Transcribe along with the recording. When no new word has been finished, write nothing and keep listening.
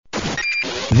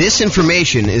This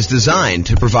information is designed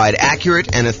to provide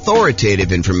accurate and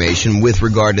authoritative information with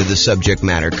regard to the subject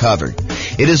matter covered.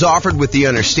 It is offered with the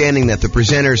understanding that the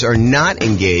presenters are not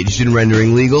engaged in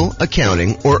rendering legal,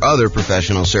 accounting, or other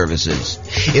professional services.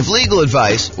 If legal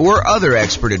advice or other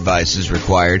expert advice is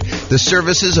required, the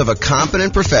services of a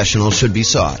competent professional should be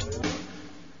sought.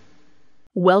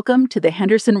 Welcome to the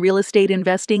Henderson Real Estate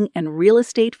Investing and Real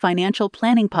Estate Financial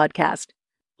Planning Podcast.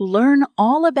 Learn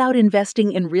all about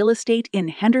investing in real estate in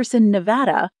Henderson,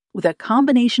 Nevada, with a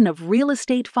combination of real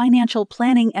estate financial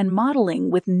planning and modeling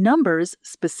with numbers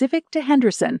specific to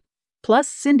Henderson, plus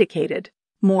syndicated,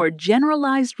 more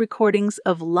generalized recordings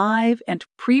of live and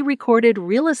pre-recorded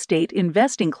real estate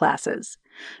investing classes,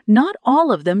 not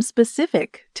all of them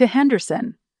specific to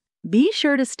Henderson. Be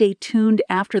sure to stay tuned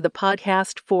after the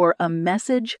podcast for a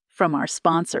message from our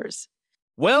sponsors.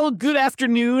 Well, good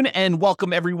afternoon and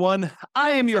welcome, everyone.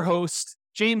 I am your host,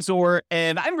 James Orr,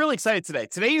 and I'm really excited today.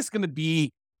 Today is going to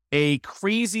be a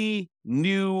crazy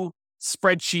new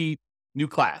spreadsheet, new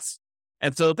class.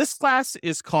 And so this class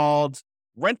is called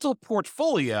Rental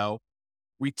Portfolio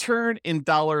Return in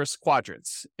Dollars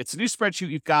Quadrants. It's a new spreadsheet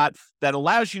you've got that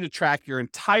allows you to track your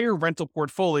entire rental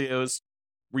portfolio's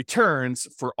returns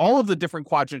for all of the different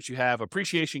quadrants you have: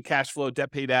 appreciation, cash flow,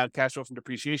 debt pay down, cash flow from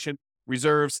depreciation,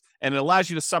 reserves, and it allows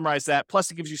you to summarize that.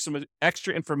 Plus, it gives you some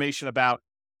extra information about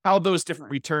how those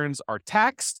different returns are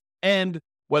taxed and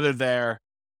whether they're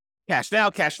cash now,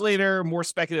 cash later, more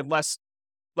speculative, less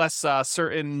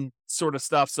certain sort of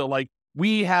stuff. So like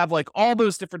we have like all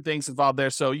those different things involved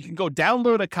there. So you can go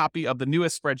download a copy of the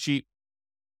newest spreadsheet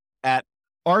at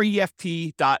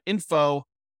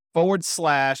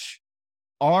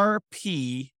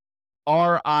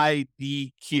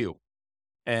refp.info/RPRIDQ.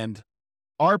 And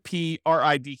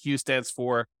RPRIDQ stands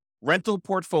for Rental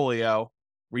Portfolio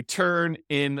Return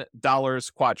in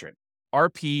Dollars Quadrant.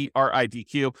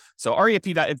 RPRIDQ. So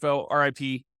refp.info,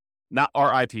 RIP, not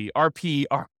RIP,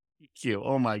 RPRIDQ.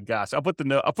 Oh my gosh. I'll put the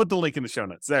link in the show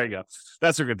notes. There you go.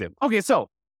 That's what we're gonna do. Okay, so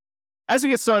as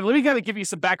we get started, let me kind of give you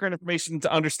some background information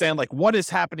to understand like what is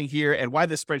happening here and why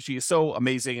this spreadsheet is so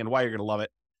amazing and why you're gonna love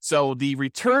it. So the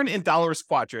Return in Dollars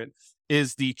Quadrant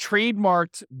is the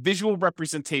trademarked visual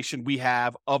representation we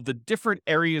have of the different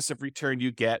areas of return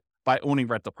you get by owning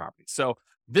rental property. So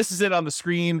this is it on the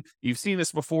screen. You've seen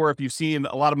this before if you've seen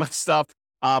a lot of my stuff,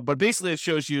 but basically it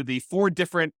shows you the 4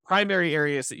 different primary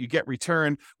areas that you get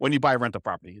return when you buy a rental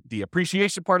property. The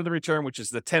appreciation part of the return, which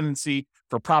is the tendency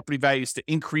for property values to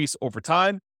increase over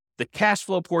time. The cash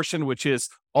flow portion, which is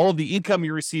all of the income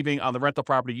you're receiving on the rental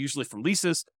property, usually from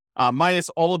leases, minus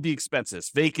all of the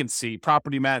expenses: vacancy,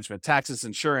 property management, taxes,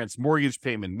 insurance, mortgage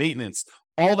payment, maintenance,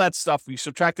 all that stuff. We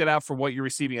subtract it out from what you're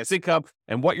receiving as income,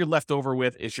 and what you're left over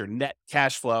with is your net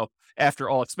cash flow after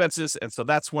all expenses. And so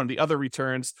that's one of the other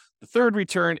returns. The third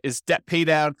return is debt pay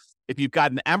down. If you've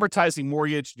got an amortizing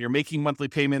mortgage and you're making monthly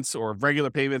payments or regular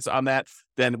payments on that,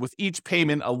 then with each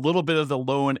payment, a little bit of the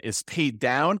loan is paid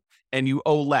down and you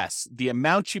owe less. The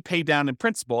amount you pay down in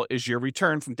principal is your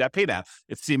return from debt pay down.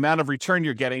 It's the amount of return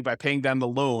you're getting by paying down the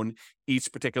loan each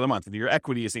particular month, and your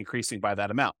equity is increasing by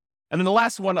that amount. And then the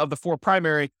last one of the 4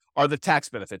 primary are the tax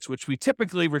benefits, which we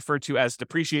typically refer to as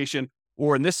depreciation,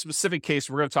 or in this specific case,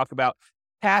 we're going to talk about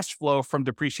cash flow from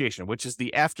depreciation, which is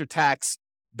the after-tax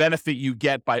benefit you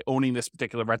get by owning this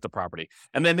particular rental property.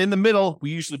 And then in the middle, we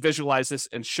usually visualize this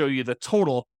and show you the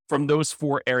total from those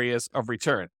 4 areas of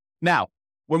return. Now,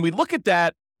 when we look at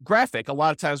that graphic, a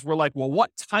lot of times we're like, well,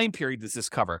 what time period does this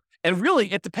cover? And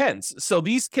really, it depends. So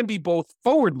these can be both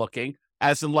forward-looking,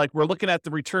 as in like we're looking at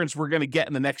the returns we're going to get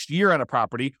in the next year on a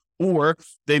property, or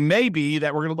they may be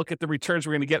that we're going to look at the returns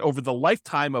we're going to get over the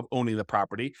lifetime of owning the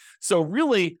property. So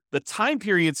really, the time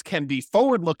periods can be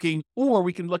forward-looking, or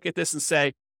we can look at this and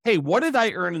say, hey, what did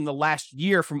I earn in the last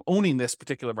year from owning this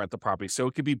particular rental property? So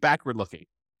it could be backward-looking.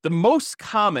 The most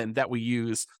common that we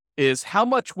use is how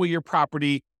much will your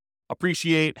property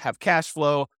appreciate, have cash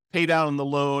flow, pay down on the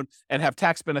loan, and have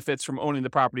tax benefits from owning the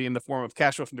property in the form of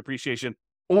cash flow from depreciation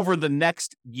over the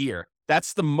next year.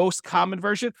 That's the most common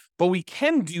version, but we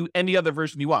can do any other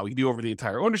version you want. We can do over the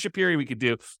entire ownership period. We could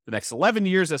do the next 11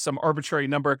 years as some arbitrary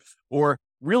number, or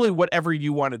really whatever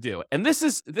you want to do. And this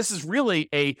is really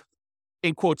a,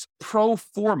 in quotes, pro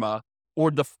forma,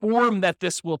 or the form that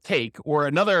this will take, or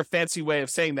another fancy way of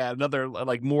saying that, another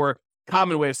like more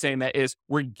common way of saying that is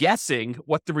we're guessing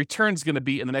what the return is going to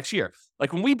be in the next year.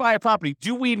 Like when we buy a property,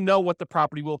 do we know what the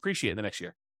property will appreciate in the next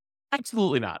year?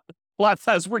 Absolutely not. A lot of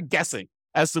times we're guessing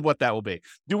as to what that will be.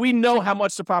 Do we know how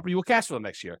much the property will cash flow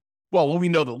next year? Well, when we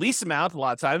know the lease amount, a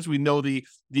lot of times we know the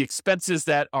expenses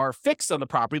that are fixed on the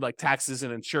property, like taxes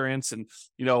and insurance and,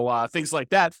 things like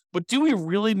that. But do we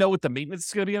really know what the maintenance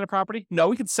is going to be on the property? No,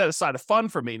 we can set aside a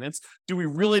fund for maintenance. Do we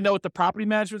really know what the property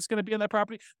management is going to be on that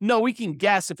property? No, we can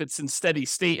guess if it's in steady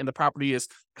state and the property is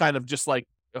kind of just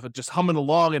humming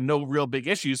along and no real big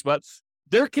issues. But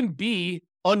there can be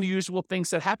unusual things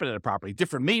that happen in a property,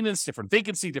 different maintenance, different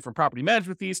vacancy, different property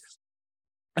management fees.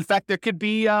 In fact, there could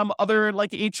be other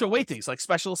like HOA things, like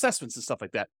special assessments and stuff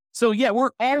like that. So yeah,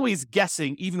 we're always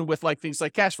guessing, even with like things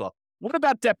like cash flow. What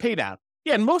about debt pay down?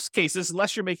 Yeah, in most cases,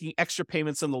 unless you're making extra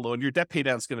payments on the loan, your debt pay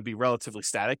down is going to be relatively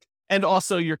static. And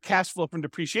also your cash flow from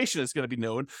depreciation is going to be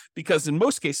known because in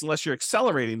most cases, unless you're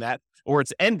accelerating that or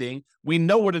it's ending, we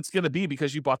know what it's going to be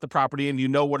because you bought the property and you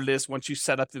know what it is once you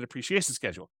set up the depreciation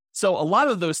schedule. So a lot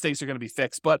of those things are going to be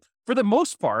fixed, but for the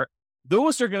most part,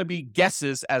 those are going to be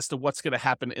guesses as to what's going to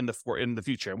happen in the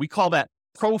future. And we call that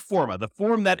pro forma, the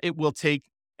form that it will take.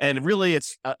 And really,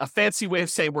 it's a fancy way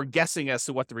of saying we're guessing as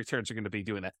to what the returns are going to be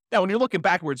doing that. Now, when you're looking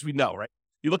backwards, we know, right?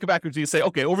 You look backwards and you say,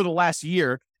 okay, over the last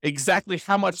year, exactly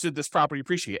how much did this property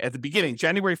appreciate? At the beginning,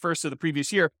 January 1st of the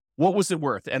previous year, what was it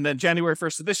worth? And then January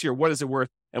 1st of this year, what is it worth?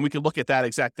 And we can look at that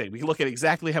exact thing. We can look at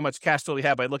exactly how much cash flow we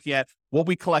have by looking at what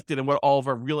we collected and what all of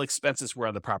our real expenses were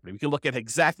on the property. We can look at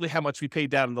exactly how much we paid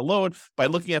down in the loan by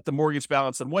looking at the mortgage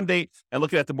balance on one date and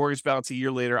looking at the mortgage balance a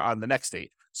year later on the next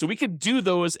date. So we can do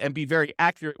those and be very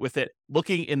accurate with it,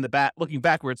 looking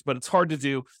backwards, but it's hard to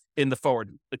do in the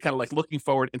forward, kind of like looking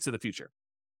forward into the future.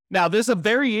 Now, there's a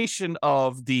variation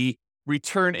of the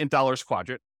return in dollars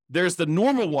quadrant. There's the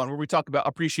normal one where we talk about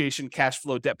appreciation, cash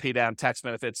flow, debt pay down, tax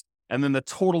benefits, and then the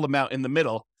total amount in the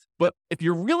middle. But if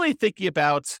you're really thinking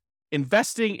about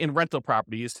investing in rental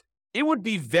properties, it would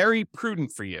be very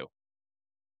prudent for you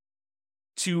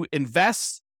to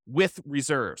invest with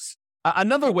reserves.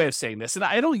 Another way of saying this, and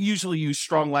I don't usually use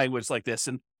strong language like this,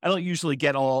 and I don't usually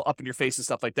get all up in your face and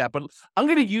stuff like that, but I'm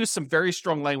going to use some very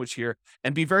strong language here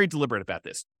and be very deliberate about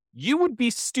this. You would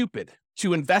be stupid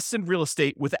to invest in real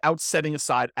estate without setting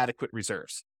aside adequate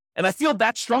reserves. And I feel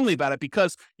that strongly about it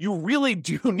because you really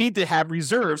do need to have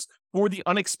reserves for the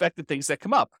unexpected things that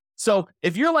come up. So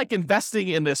if you're like investing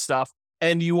in this stuff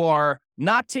and you are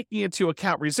not taking into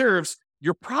account reserves,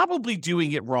 you're probably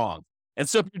doing it wrong. And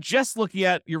so if you're just looking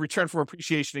at your return from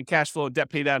appreciation and cash flow, debt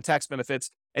pay down, tax benefits,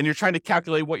 and you're trying to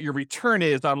calculate what your return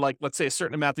is on, like, let's say a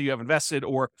certain amount that you have invested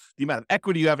or the amount of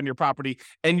equity you have in your property,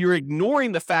 and you're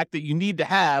ignoring the fact that you need to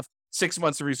have 6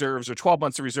 months of reserves or 12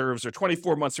 months of reserves or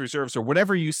 24 months of reserves or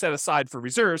whatever you set aside for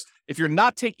reserves, if you're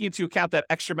not taking into account that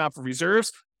extra amount for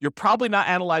reserves, you're probably not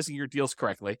analyzing your deals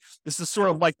correctly. This is sort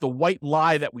of like the white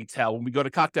lie that we tell when we go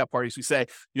to cocktail parties. We say,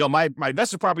 my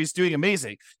investment property is doing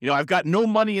amazing. I've got no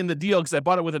money in the deal because I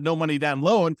bought it with a no money down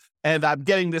loan and I'm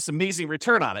getting this amazing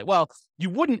return on it. Well, you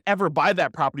wouldn't ever buy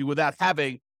that property without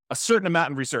having a certain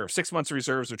amount in reserve, 6 months of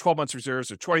reserves or 12 months of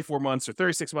reserves or 24 months or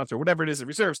 36 months or whatever it is in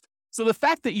reserves. So the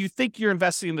fact that you think you're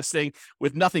investing in this thing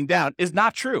with nothing down is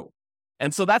not true.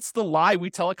 And so that's the lie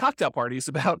we tell at cocktail parties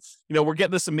about, we're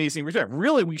getting this amazing return.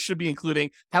 Really, we should be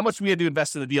including how much we had to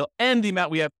invest in the deal and the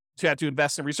amount we have to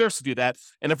invest in reserves to do that.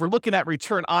 And if we're looking at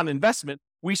return on investment,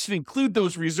 we should include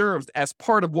those reserves as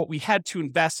part of what we had to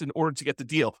invest in order to get the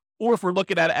deal. Or if we're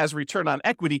looking at it as return on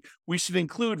equity, we should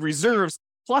include reserves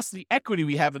plus the equity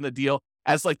we have in the deal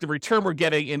as like the return we're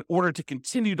getting in order to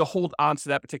continue to hold on to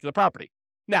that particular property.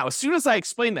 Now, as soon as I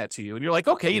explain that to you and you're like,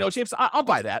 okay, James, I'll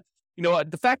buy that.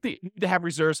 The fact that you need to have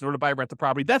reserves in order to buy a rental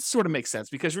property, that sort of makes sense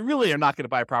because we really are not going to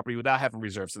buy a property without having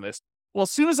reserves in this. Well,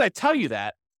 as soon as I tell you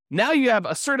that, now you have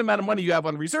a certain amount of money you have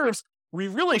on reserves, we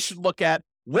really should look at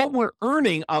what we're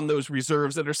earning on those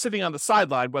reserves that are sitting on the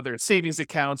sideline, whether it's savings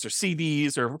accounts or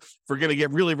CDs, or if we're going to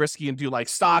get really risky and do like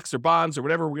stocks or bonds or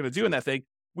whatever we're going to do in that thing.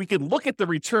 We can look at the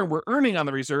return we're earning on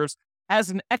the reserves as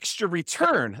an extra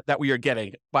return that we are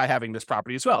getting by having this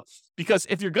property as well. Because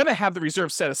if you're going to have the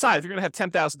reserve set aside, if you're going to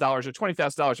have $10,000 or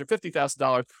 $20,000 or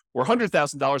 $50,000 or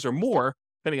 $100,000 or more,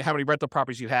 depending on how many rental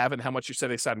properties you have and how much you're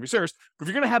setting aside in reserves, but if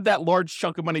you're going to have that large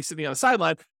chunk of money sitting on the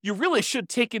sideline, you really should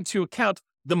take into account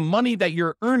the money that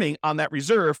you're earning on that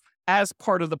reserve as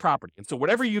part of the property. And so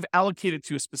whatever you've allocated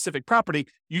to a specific property,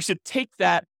 you should take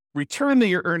that return that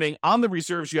you're earning on the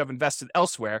reserves you have invested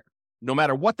elsewhere, no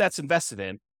matter what that's invested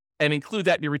in, and include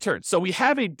that in your return. So we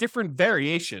have a different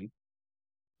variation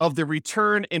of the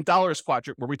return in dollars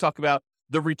quadrant where we talk about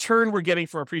the return we're getting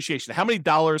from appreciation, how many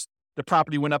dollars the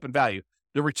property went up in value,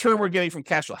 the return we're getting from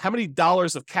cash flow, how many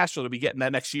dollars of cash flow do we get in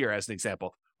that next year as an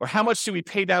example, or how much do we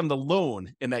pay down the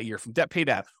loan in that year from debt pay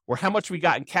down, or how much we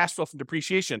got in cash flow from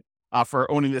depreciation. for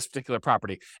owning this particular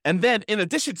property. And then in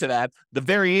addition to that, the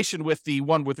variation with the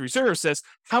one with reserves says,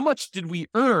 how much did we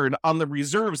earn on the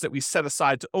reserves that we set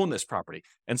aside to own this property?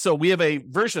 And so we have a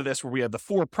version of this where we have the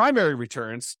 4 primary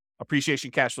returns: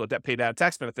 appreciation, cash flow, debt paid down,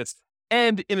 tax benefits.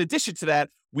 And in addition to that,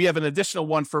 we have an additional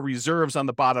one for reserves on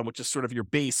the bottom, which is sort of your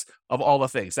base of all the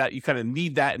things that you kind of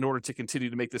need that in order to continue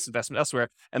to make this investment elsewhere.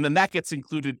 And then that gets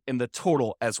included in the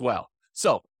total as well.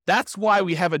 So that's why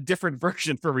we have a different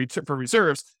version for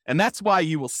reserves. And that's why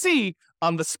you will see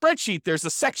on the spreadsheet, there's a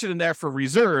section in there for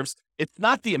reserves. It's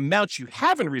not the amount you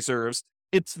have in reserves.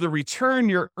 It's the return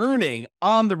you're earning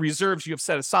on the reserves you have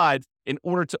set aside in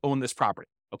order to own this property.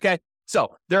 Okay.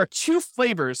 So there are 2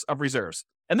 flavors of reserves.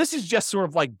 And this is just sort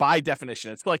of like by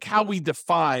definition. It's like how we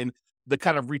define the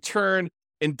kind of return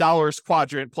in dollars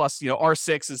quadrant plus,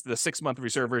 R6 is the 6-month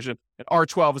reserve version and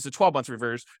R12 is the 12-month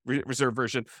reserve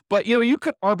version. But, you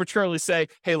could arbitrarily say,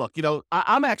 hey, look,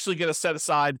 I'm actually going to set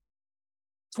aside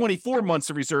 24 months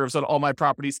of reserves on all my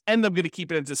properties, and I'm going to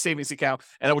keep it into a savings account,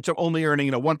 and which I'm only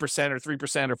earning, 1% or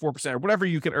 3% or 4% or whatever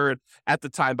you can earn at the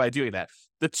time by doing that.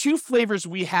 The 2 flavors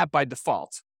we have by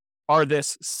default are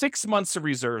this 6 months of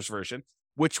reserves version,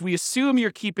 which we assume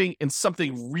you're keeping in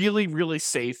something really, really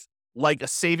safe, like a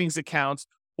savings account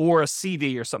or a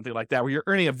CD or something like that, where you're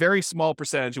earning a very small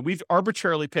percentage. And we've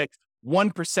arbitrarily picked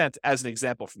 1% as an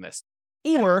example from this.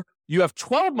 Or you have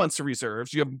 12 months of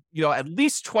reserves. You have, at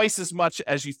least twice as much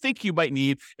as you think you might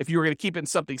need if you were going to keep it in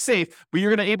something safe, but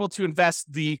you're going to be able to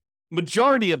invest the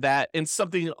majority of that in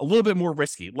something a little bit more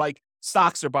risky, like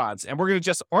stocks or bonds. And we're going to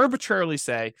just arbitrarily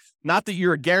say, not that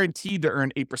you're guaranteed to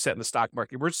earn 8% in the stock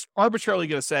market. We're just arbitrarily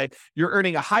going to say you're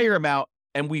earning a higher amount.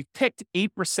 And we picked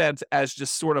 8% as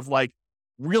just sort of like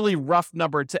really rough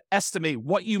number to estimate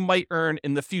what you might earn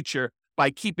in the future by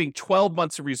keeping 12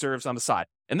 months of reserves on the side.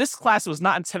 And this class was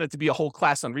not intended to be a whole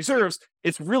class on reserves.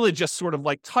 It's really just sort of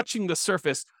like touching the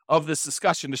surface of this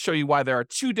discussion to show you why there are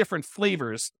 2 different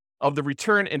flavors of the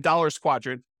return in dollars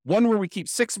quadrant. One where we keep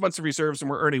 6 months of reserves and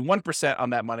we're earning 1% on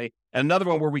that money, and another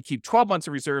one where we keep 12 months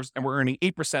of reserves and we're earning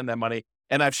 8% on that money.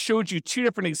 And I've showed you 2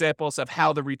 different examples of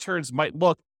how the returns might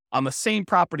look on the same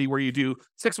property where you do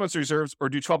 6 months of reserves or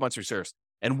do 12 months of reserves.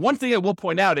 And one thing I will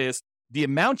point out is the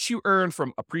amount you earn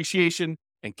from appreciation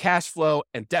and cash flow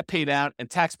and debt pay down and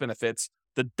tax benefits,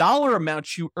 the dollar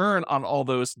amount you earn on all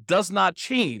those does not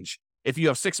change if you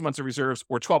have 6 months of reserves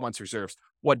or 12 months of reserves.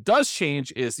 What does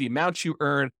change is the amount you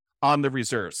earn on the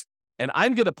reserves. And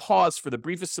I'm going to pause for the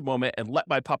briefest moment and let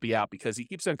my puppy out because he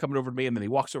keeps on coming over to me and then he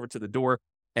walks over to the door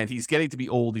and he's getting to be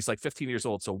old. He's like 15 years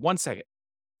old. So 1 second.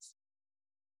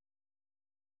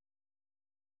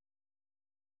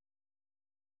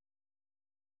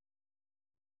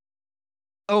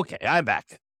 Okay, I'm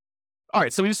back. All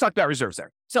right, so we just talked about reserves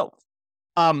there. So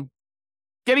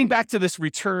getting back to this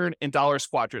return in dollars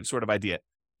quadrant sort of idea,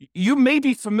 you may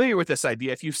be familiar with this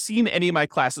idea if you've seen any of my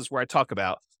classes where I talk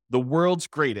about the world's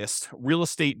greatest real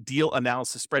estate deal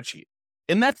analysis spreadsheet.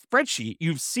 In that spreadsheet,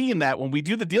 you've seen that when we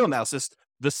do the deal analysis,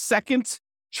 the second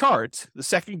chart, the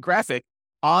second graphic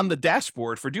on the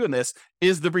dashboard for doing this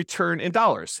is the return in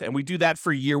dollars. And we do that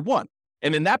for year 1.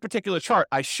 And in that particular chart,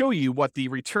 I show you what the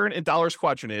return in dollars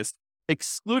quadrant is,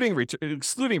 excluding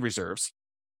reserves.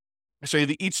 I show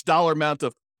you each dollar amount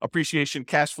of appreciation,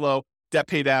 cash flow, debt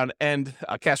pay down, and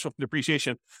cash flow from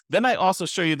depreciation. Then I also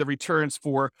show you the returns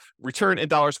for return in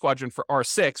dollars quadrant for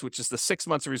R6, which is the 6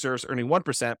 months of reserves earning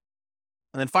 1%. And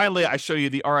then finally, I show you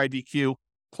the RIDQ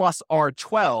plus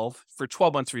R12 for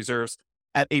 12 months reserves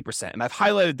at 8%. And I've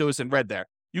highlighted those in red there.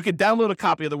 You can download a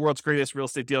copy of the world's greatest real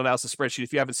estate deal analysis spreadsheet.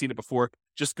 If you haven't seen it before,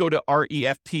 just go to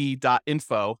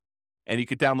refp.info and you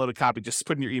can download a copy. Just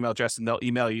put in your email address and they'll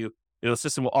email you. The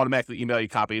system will automatically email you a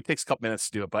copy. It takes a couple minutes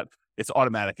to do it, but it's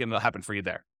automatic and it'll happen for you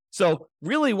there. So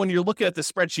really, when you're looking at the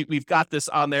spreadsheet, we've got this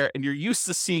on there and you're used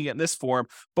to seeing it in this form,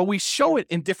 but we show it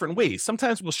in different ways.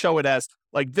 Sometimes we'll show it as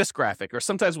like this graphic, or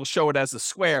sometimes we'll show it as a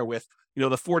square with,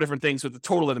 the 4 different things with the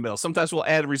total in the middle. Sometimes we'll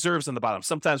add reserves on the bottom.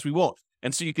 Sometimes we won't.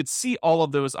 And so you could see all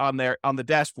of those on there on the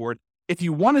dashboard. If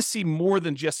you want to see more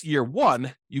than just year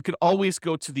 1, you can always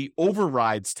go to the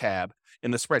overrides tab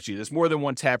in the spreadsheet. There's more than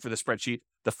one tab for the spreadsheet.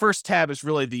 The first tab is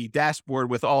really the dashboard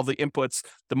with all the inputs,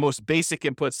 the most basic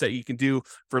inputs that you can do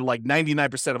for like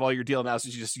 99% of all your deal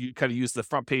analysis. You kind of use the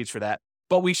front page for that.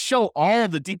 But we show all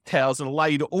the details and allow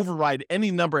you to override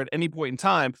any number at any point in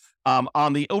time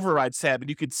on the overrides tab. And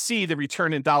you could see the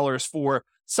return in dollars for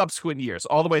subsequent years,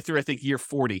 all the way through, I think, year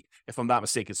 40, if I'm not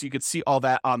mistaken. So you could see all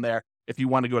that on there if you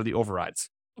want to go to the overrides.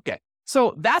 Okay,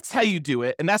 so that's how you do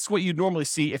it. And that's what you'd normally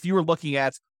see if you were looking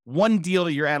at one deal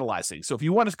that you're analyzing. So if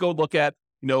you want to go look at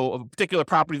a particular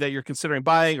property that you're considering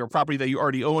buying or property that you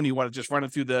already own, you want to just run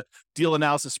it through the deal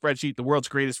analysis spreadsheet, the world's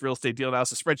greatest real estate deal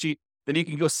analysis spreadsheet, then you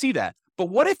can go see that. But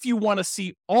what if you want to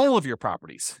see all of your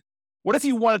properties? What if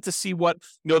you wanted to see what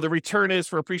the return is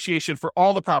for appreciation for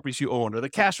all the properties you own, or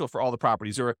the cash flow for all the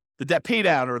properties, or the debt pay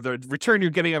down, or the return you're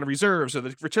getting on reserves, or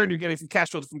the return you're getting from cash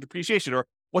flow from depreciation, or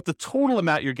what the total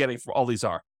amount you're getting for all these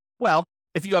are? Well,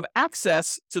 if you have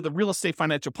access to the Real Estate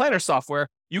Financial Planner software,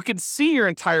 you can see your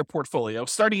entire portfolio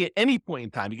starting at any point in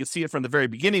time. You can see it from the very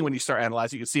beginning when you start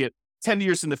analyzing. You can see it 10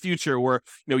 years in the future, or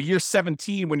year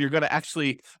 17 when you're going to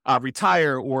actually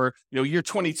retire, or year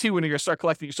 22 when you're going to start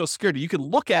collecting your Social Security. You can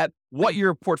look at what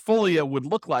your portfolio would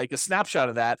look like, a snapshot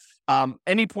of that,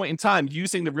 any point in time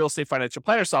using the Real Estate Financial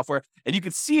Planner software, and you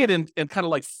can see it in kind of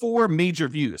like 4 major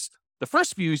views. The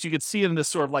first view is you can see it in this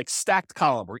sort of like stacked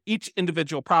column where each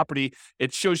individual property,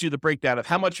 it shows you the breakdown of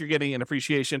how much you're getting in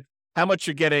appreciation, how much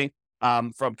you're getting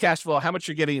from cash flow, how much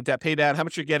you're getting in debt pay down, how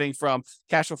much you're getting from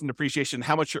cash flow from depreciation,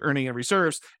 how much you're earning in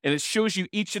reserves. And it shows you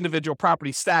each individual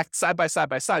property stacked side by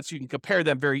side so you can compare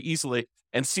them very easily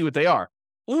and see what they are.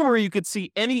 Or you could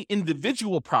see any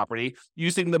individual property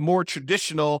using the more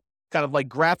traditional kind of like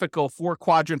graphical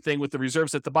 4-quadrant thing with the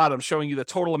reserves at the bottom, showing you the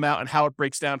total amount and how it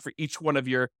breaks down for each one of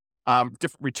your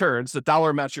different returns, the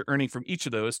dollar amounts you're earning from each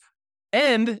of those.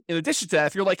 And in addition to that,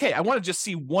 if you're like, hey, I want to just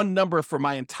see one number for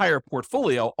my entire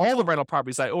portfolio, all the rental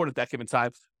properties I own at that given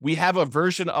time, we have a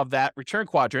version of that return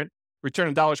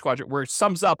in dollars quadrant, where it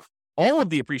sums up all of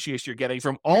the appreciation you're getting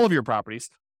from all of your properties,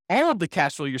 all of the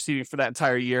cash flow you're receiving for that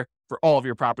entire year for all of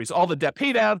your properties, all the debt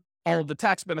pay down, all of the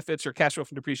tax benefits or cash flow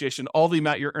from depreciation, all the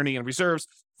amount you're earning in reserves,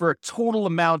 for a total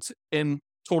amount in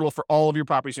total for all of your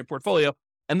properties in your portfolio.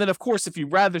 And then, of course, if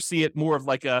you'd rather see it more of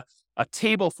like a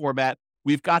table format,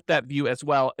 we've got that view as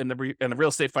well in the Real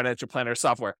Estate Financial Planner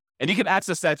software. And you can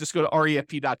access that. Just go to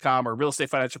refp.com or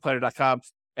realestatefinancialplanner.com,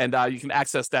 and you can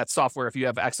access that software if you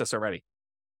have access already.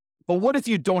 But what if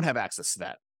you don't have access to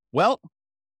that? Well,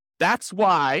 that's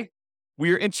why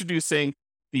we are introducing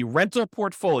the rental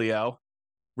portfolio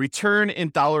return in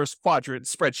dollars quadrant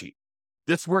spreadsheet.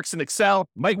 This works in Excel,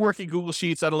 might work in Google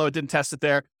Sheets. I don't know. I didn't test it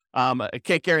there. I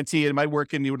can't guarantee it might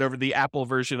work in whatever the Apple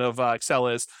version of Excel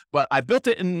is, but I built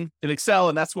it in Excel,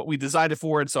 and that's what we designed it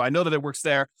for. And so I know that it works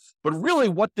there. But really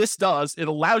what this does, it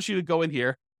allows you to go in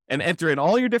here and enter in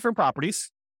all your different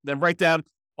properties, then write down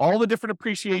all the different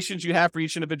appreciations you have for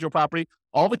each individual property,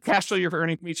 all the cash flow you're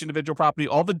earning from each individual property,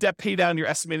 all the debt pay down you're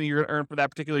estimating you're going to earn for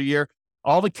that particular year,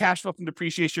 all the cash flow from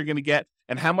depreciation you're going to get,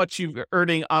 and how much you're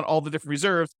earning on all the different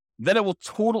reserves. Then it will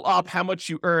total up how much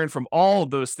you earn from all of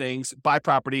those things by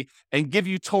property and give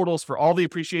you totals for all the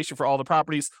appreciation for all the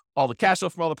properties, all the cash flow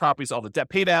from all the properties, all the debt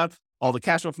pay down, all the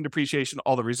cash flow from depreciation,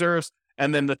 all the reserves,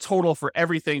 and then the total for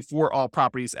everything for all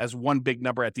properties as one big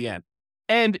number at the end.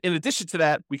 And in addition to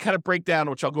that, we kind of break down,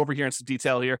 which I'll go over here in some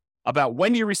detail here, about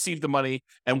when you receive the money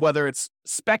and whether it's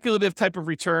speculative type of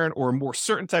return or a more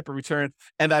certain type of return.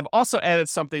 And I've also added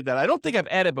something that I don't think I've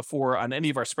added before on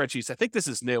any of our spreadsheets. I think this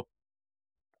is new.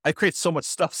 I create so much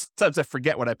stuff, sometimes I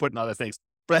forget what I put in other things.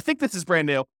 But I think this is brand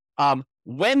new.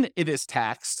 When it is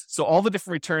taxed, so all the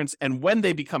different returns and when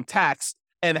they become taxed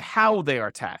and how they are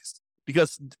taxed.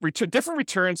 Because different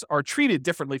returns are treated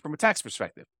differently from a tax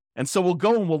perspective. And so we'll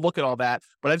go and we'll look at all that.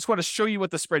 But I just want to show you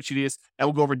what the spreadsheet is, and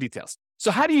we'll go over details.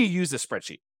 So how do you use this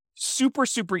spreadsheet? Super,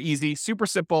 super easy, super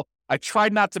simple. I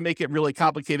tried not to make it really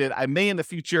complicated. I may in the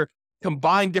future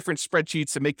combine different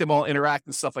spreadsheets and make them all interact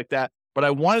and stuff like that. But I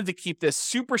wanted to keep this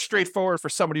super straightforward for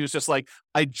somebody who's just like,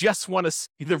 I just want to see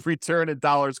the return in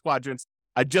dollars quadrants.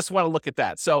 I just want to look at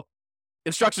that. So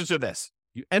instructions are this.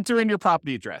 You enter in your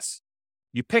property address.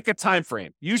 You pick a time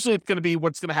frame. Usually it's going to be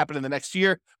what's going to happen in the next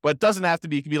year, but it doesn't have to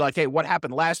be. It can be like, hey, what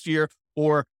happened last year,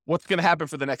 or what's going to happen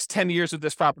for the next 10 years of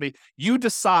this property. You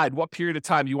decide what period of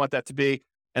time you want that to be,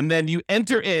 and then you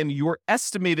enter in your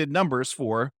estimated numbers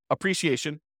for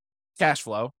appreciation, cash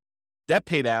flow, debt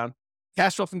pay down,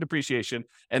 cash flow from depreciation,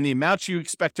 and the amount you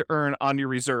expect to earn on your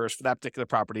reserves for that particular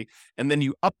property. And then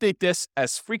you update this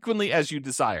as frequently as you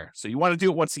desire. So you want to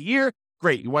do it once a year?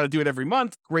 Great. You want to do it every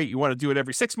month? Great. You want to do it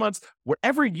every 6 months?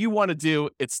 Whatever you want to do,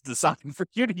 it's designed for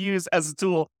you to use as a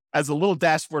tool, as a little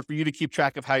dashboard for you to keep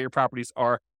track of how your properties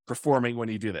are performing when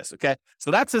you do this. Okay.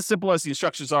 So that's as simple as the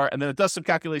instructions are. And then it does some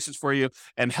calculations for you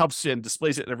and helps you and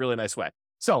displays it in a really nice way.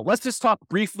 So let's just talk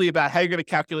briefly about how you're going to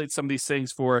calculate some of these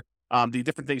things for the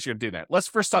different things you're going to do now. Let's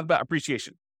first talk about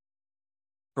appreciation.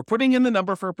 For putting in the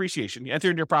number for appreciation, you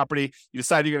enter in your property, you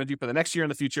decide you're going to do for the next year in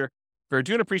the future. For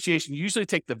doing appreciation, you usually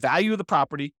take the value of the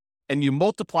property and you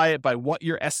multiply it by what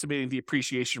you're estimating the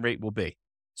appreciation rate will be.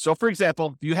 So for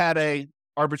example, if you had a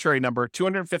arbitrary number,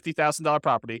 $250,000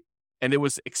 property, and it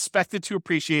was expected to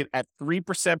appreciate at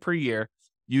 3% per year,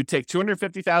 you'd take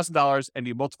 $250,000 and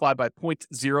you multiply by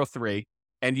 0.03,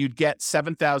 and you'd get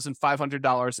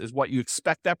 $7,500 is what you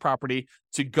expect that property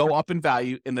to go up in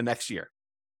value in the next year.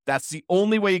 That's the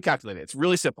only way you calculate it. It's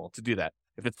really simple to do that.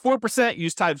 If it's 4%, you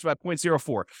use times by 0.04. If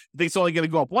you think it's only going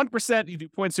to go up 1%, you do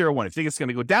 0.01. If you think it's going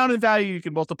to go down in value, you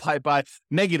can multiply it by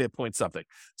negative point something.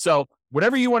 So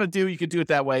whatever you want to do, you can do it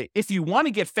that way. If you want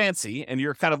to get fancy and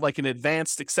you're kind of like an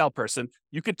advanced Excel person,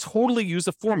 you could totally use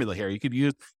a formula here. You could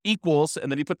use equals, and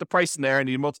then you put the price in there and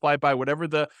you multiply it by whatever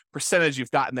the percentage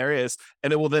you've gotten there is,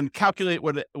 and it will then calculate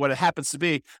what it happens to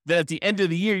be. Then at the end of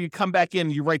the year, you come back in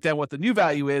and you write down what the new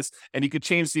value is, and you could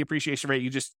change the appreciation rate. You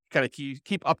just kind of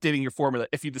keep updating your formula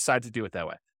if you decide to do it that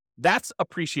way. That's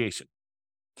appreciation.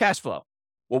 Cash flow.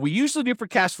 What we usually do for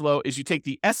cash flow is you take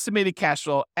the estimated cash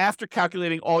flow after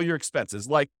calculating all your expenses,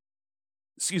 like,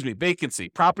 vacancy,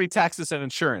 property taxes and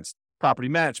insurance, property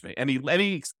management,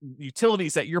 any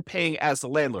utilities that you're paying as the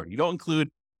landlord. You don't include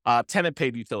tenant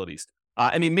paid utilities,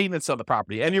 any maintenance on the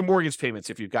property, and your mortgage payments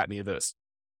if you've got any of those.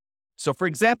 So for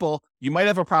example, you might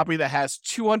have a property that has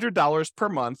 $200 per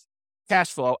month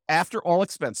cash flow after all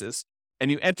expenses,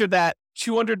 and you enter that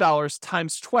 $200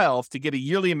 times 12 to get a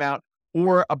yearly amount,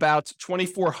 or about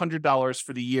 $2,400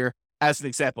 for the year as an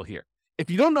example here. If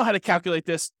you don't know how to calculate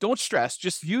this, don't stress.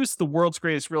 Just use the world's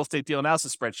greatest real estate deal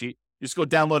analysis spreadsheet. Just go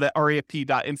download at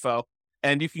rafp.info,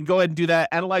 and you can go ahead and do that,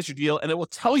 analyze your deal, and it will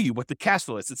tell you what the cash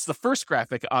flow is. It's the first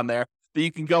graphic on there that you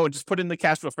can go and just put in the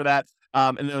cash flow for that,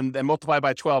 and then multiply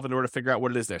by 12 in order to figure out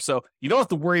what it is there. So you don't have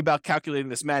to worry about calculating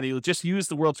this manually. Just use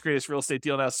the world's greatest real estate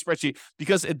deal analysis spreadsheet,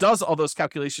 because it does all those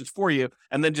calculations for you,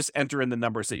 and then just enter in the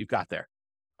numbers that you've got there.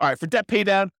 All right, for debt pay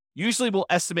down, usually we'll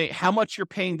estimate how much you're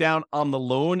paying down on the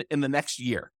loan in the next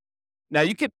year. Now,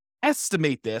 you can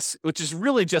estimate this, which is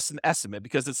really just an estimate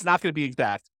because it's not going to be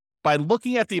exact, by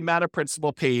looking at the amount of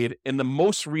principal paid in the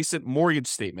most recent mortgage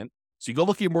statement. So you go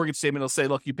look at your mortgage statement, it'll say,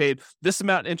 look, you paid this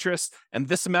amount in interest and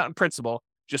this amount in principal.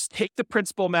 Just take the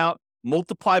principal amount,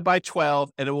 multiply by 12,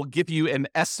 and it will give you an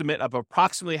estimate of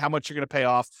approximately how much you're going to pay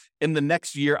off in the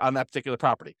next year on that particular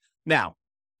property. Now,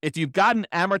 if you've got an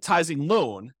amortizing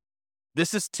loan,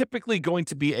 this is typically going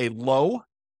to be a low,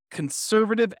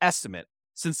 conservative estimate,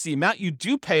 since the amount you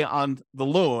do pay on the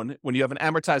loan when you have an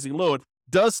amortizing loan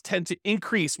does tend to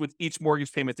increase with each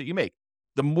mortgage payment that you make.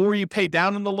 The more you pay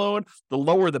down on the loan, the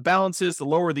lower the balance is, the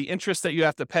lower the interest that you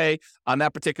have to pay on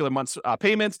that particular month's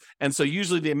payments. And so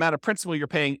usually the amount of principal you're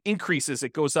paying increases.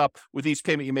 It goes up with each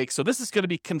payment you make. So this is going to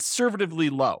be conservatively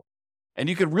low. And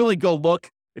you can really go look.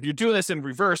 If you're doing this in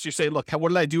reverse, you say, look, what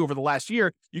did I do over the last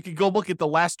year? You can go look at the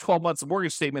last 12 months of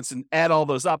mortgage statements and add all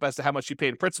those up as to how much you paid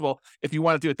in principal if you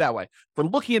want to do it that way. For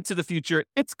looking into the future,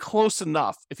 it's close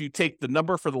enough if you take the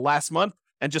number for the last month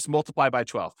and just multiply by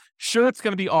 12. Sure, it's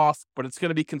going to be off, but it's going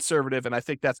to be conservative, and I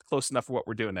think that's close enough for what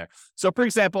we're doing there. So, for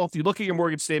example, if you look at your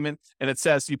mortgage statement and it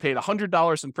says you paid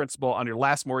 $100 in principal on your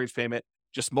last mortgage payment,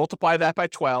 just multiply that by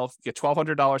 12, get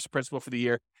 $1,200 in principal for the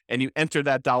year, and you enter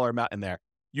that dollar amount in there.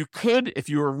 You could, if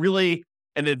you were really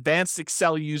an advanced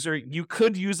Excel user, you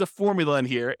could use a formula in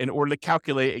here in order to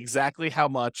calculate exactly how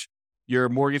much your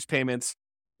mortgage payments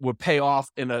would pay off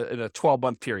in a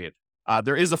 12-month period.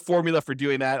 There is a formula for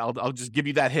doing that. I'll just give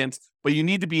you that hint, but you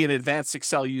need to be an advanced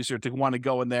Excel user to want to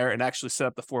go in there and actually set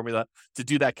up the formula to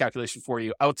do that calculation for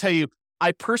you. I'll tell you,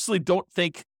 I personally don't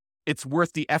think it's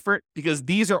worth the effort because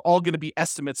these are all going to be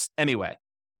estimates anyway.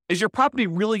 Is your property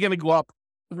really going to go up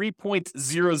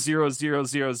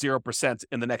 3.00000%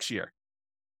 in the next year?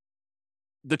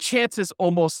 The chance is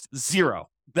almost zero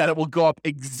that it will go up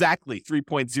exactly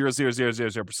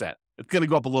 3.00000%. It's going to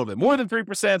go up a little bit more than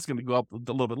 3%. It's going to go up a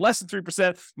little bit less than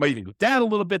 3%. Might even go down a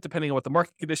little bit depending on what the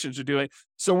market conditions are doing.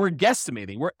 So we're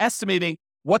guesstimating. We're estimating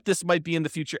what this might be in the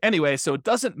future anyway. So it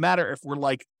doesn't matter if we're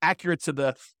like accurate to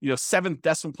the seventh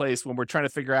decimal place when we're trying to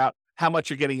figure out how much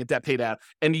you're getting in debt pay down.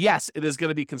 And yes, it is going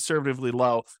to be conservatively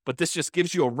low, but this just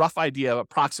gives you a rough idea of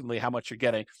approximately how much you're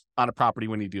getting on a property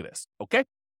when you do this. Okay.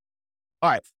 All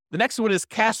right. The next one is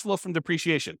cash flow from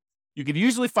depreciation. You can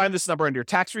usually find this number on your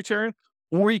tax return,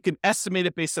 or you can estimate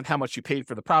it based on how much you paid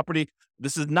for the property.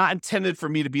 This is not intended for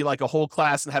me to be like a whole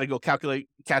class and how to go calculate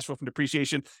cash flow from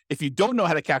depreciation. If you don't know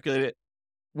how to calculate it,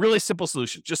 really simple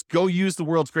solution. Just go use the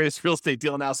world's greatest real estate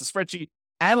deal analysis spreadsheet,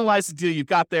 analyze the deal you've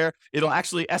got there. It'll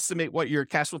actually estimate what your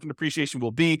cash flow from depreciation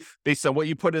will be based on what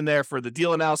you put in there for the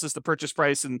deal analysis, the purchase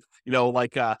price, and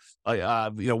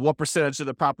what percentage of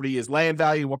the property is land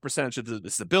value, what percentage of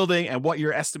is the building, and what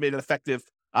your estimated effective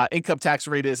income tax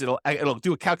rate is. It'll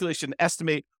do a calculation,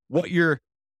 estimate what your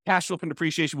cash flow from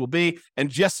depreciation will be, and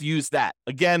just use that.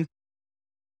 Again,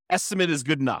 estimate is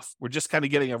good enough. We're just kind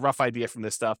of getting a rough idea from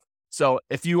this stuff. So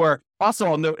if you are also,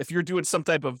 I'll note, if you're doing some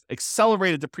type of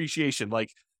accelerated depreciation,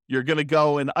 like you're going to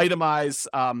go and itemize,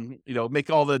 make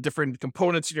all the different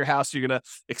components in your house. You're going to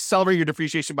accelerate your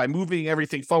depreciation by moving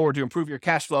everything forward to improve your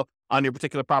cash flow on your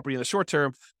particular property in the short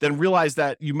term. Then realize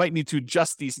that you might need to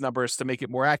adjust these numbers to make it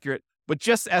more accurate, but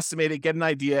just estimate it, get an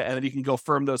idea, and then you can go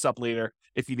firm those up later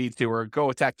if you need to, or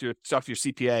go talk to your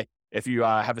CPA if you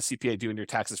have a CPA doing your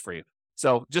taxes for you.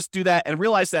 So just do that and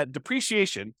realize that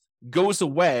depreciation goes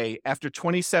away after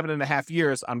 27 and a half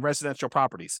years on residential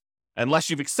properties, unless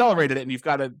you've accelerated it and you've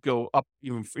got to go up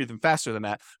even faster than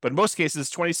that. But in most cases,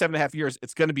 27 and a half years,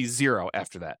 it's going to be zero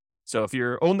after that. So if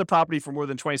you own the property for more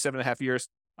than 27 and a half years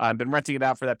and been renting it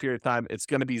out for that period of time, it's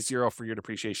going to be zero for your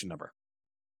depreciation number.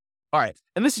 All right.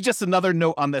 And this is just another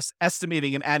note on this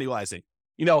estimating and annualizing.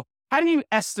 How do you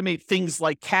estimate things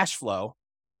like cash flow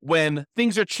when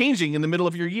things are changing in the middle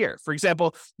of your year? For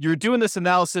example, you're doing this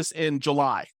analysis in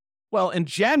July. Well, in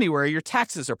January, your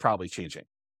taxes are probably changing.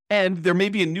 And there may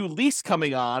be a new lease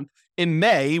coming on in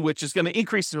May, which is going to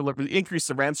increase the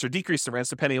rents or decrease the rents,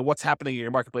 depending on what's happening in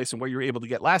your marketplace and what you were able to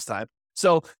get last time.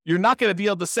 So you're not going to be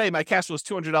able to say my cash flow is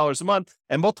 $200 a month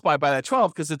and multiply by that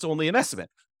 12 because it's only an estimate.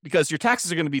 Because your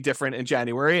taxes are going to be different in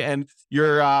January, and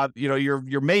your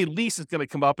May lease is going to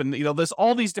come up, and there's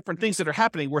all these different things that are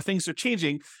happening where things are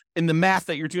changing in the math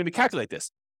that you're doing to calculate this.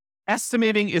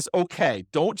 Estimating is okay.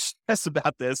 Don't stress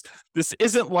about this. This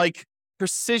isn't like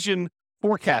precision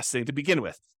forecasting to begin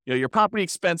with. Your property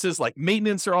expenses like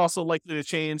maintenance are also likely to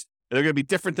change. They're going to be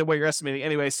different than what you're estimating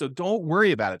anyway. So don't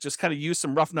worry about it. Just kind of use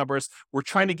some rough numbers. We're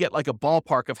trying to get like a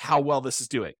ballpark of how well this is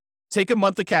doing. Take a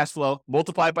month of cash flow,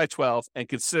 multiply it by 12, and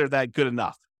consider that good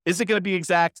enough. Is it going to be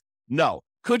exact? No.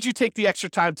 Could you take the extra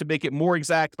time to make it more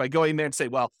exact by going there and say,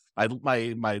 well,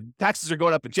 my taxes are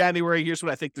going up in January. Here's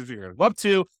what I think they're going to go up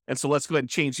to. And so let's go ahead and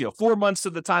change 4 months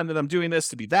of the time that I'm doing this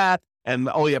to be that. And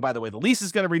oh yeah, by the way, the lease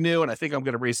is going to renew, and I think I'm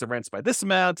going to raise the rents by this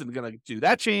amount and going to do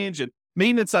that change. And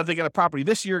maintenance, I think on a property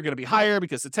this year are going to be higher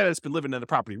because the tenant's been living in the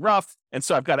property rough. And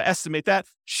so I've got to estimate that.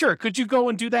 Sure. Could you go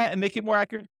and do that and make it more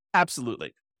accurate?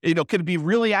 Absolutely. Could it be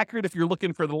really accurate if you're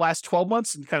looking for the last 12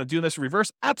 months and kind of doing this in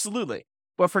reverse? Absolutely.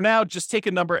 But for now, just take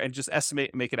a number and just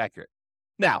estimate and make it accurate.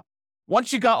 Now,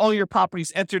 once you got all your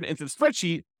properties entered into the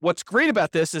spreadsheet, what's great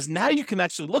about this is now you can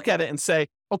actually look at it and say,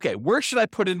 okay, where should I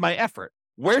put in my effort?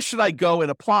 Where should I go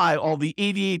and apply all the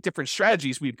 88 different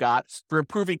strategies we've got for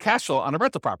improving cash flow on a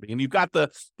rental property? And you've got the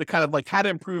kind of like how to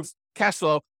improve cash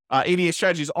flow 88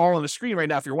 strategies all on the screen right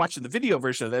now if you're watching the video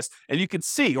version of this, and you can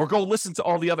see or go listen to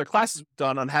all the other classes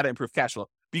done on how to improve cash flow.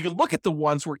 But you can look at the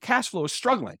ones where cash flow is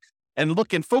struggling and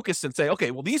look and focus and say, okay,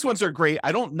 well, these ones are great.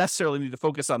 I don't necessarily need to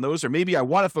focus on those, or maybe I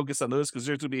want to focus on those because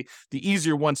those would be the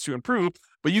easier ones to improve.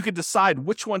 But you can decide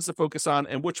which ones to focus on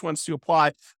and which ones to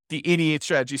apply the 88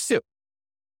 strategies to.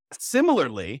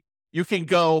 Similarly, you can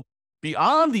go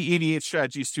beyond the 88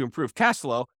 strategies to improve cash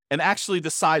flow and actually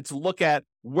decide to look at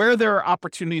where there are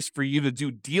opportunities for you to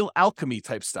do deal alchemy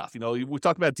type stuff. We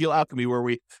talk about deal alchemy where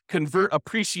we convert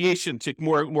appreciation to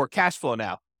more cash flow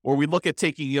now, or we look at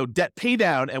taking, debt pay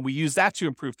down and we use that to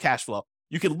improve cash flow.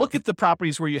 You can look at the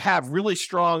properties where you have really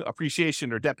strong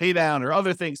appreciation or debt pay down or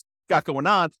other things got going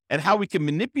on and how we can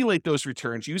manipulate those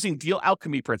returns using deal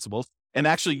alchemy principles and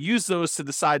actually use those to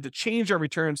decide to change our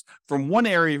returns from one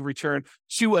area of return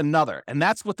to another. And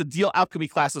that's what the deal alchemy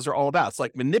classes are all about. It's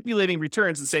like manipulating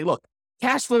returns and say, look,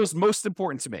 cash flow is most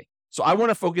important to me. So I want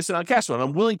to focus in on cash flow. And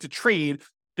I'm willing to trade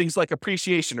things like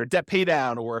appreciation or debt pay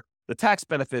down or the tax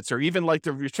benefits or even like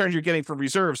the returns you're getting from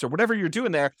reserves or whatever you're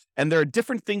doing there. And there are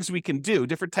different things we can do,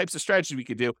 different types of strategies we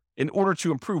can do in order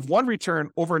to improve one return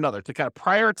over another, to kind of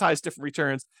prioritize different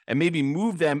returns and maybe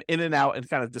move them in and out and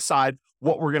kind of decide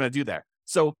what we're going to do there.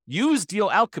 So use deal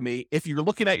alchemy if you're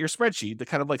looking at your spreadsheet, the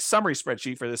kind of like summary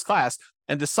spreadsheet for this class,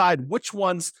 and decide which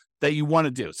ones that you want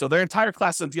to do. So their entire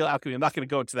class on deal alchemy, I'm not going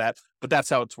to go into that, but that's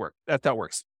how it's worked. That's how it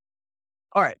works.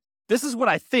 All right. This is what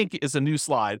I think is a new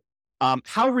slide.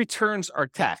 How returns are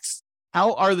taxed.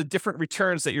 How are the different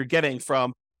returns that you're getting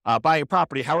from buying a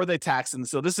property? How are they taxed? And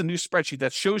so this is a new spreadsheet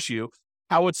that shows you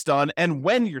how it's done and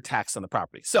when you're taxed on the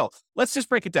property. So let's just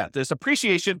break it down. There's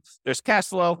appreciation, there's cash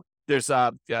flow, there's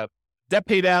debt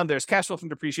pay down, there's cash flow from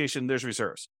depreciation, there's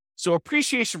reserves. So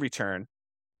appreciation return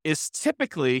is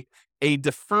typically a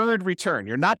deferred return.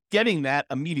 You're not getting that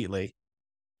immediately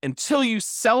until you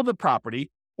sell the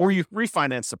property or you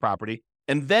refinance the property,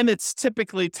 and then it's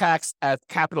typically taxed as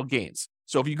capital gains.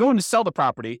 So if you go in to sell the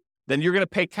property, then you're going to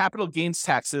pay capital gains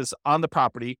taxes on the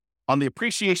property on the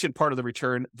appreciation part of the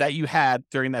return that you had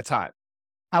during that time.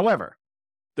 However,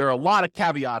 there are a lot of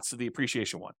caveats to the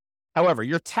appreciation one. However,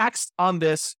 you're taxed on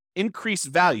this increased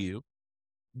value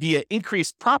via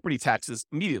increased property taxes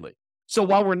immediately. So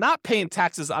while we're not paying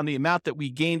taxes on the amount that we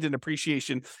gained in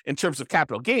appreciation in terms of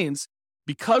capital gains,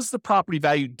 because the property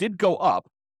value did go up,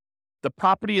 the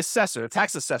property assessor, the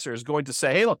tax assessor, is going to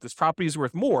say, hey, look, this property is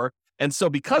worth more. And so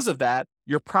because of that,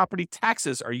 your property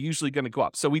taxes are usually going to go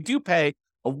up. So we do pay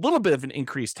a little bit of an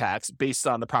increased tax based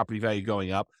on the property value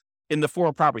going up in the form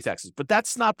of property taxes. But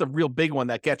that's not the real big one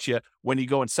that gets you when you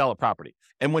go and sell a property.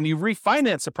 And when you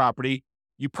refinance a property,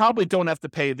 you probably don't have to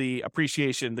pay the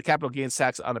appreciation, the capital gains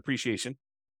tax on appreciation.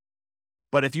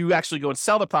 But if you actually go and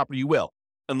sell the property, you will,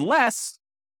 unless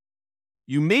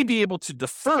you may be able to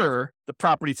defer the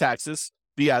property taxes,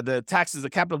 the taxes, the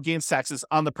capital gains taxes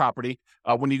on the property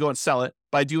when you go and sell it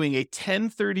by doing a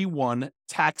 1031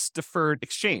 tax deferred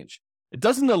exchange. It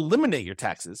doesn't eliminate your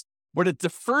taxes, but it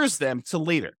defers them to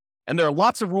later. And there are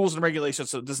lots of rules and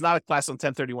regulations, so it does not apply on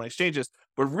 1031 exchanges,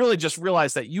 but really just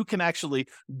realize that you can actually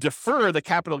defer the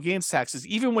capital gains taxes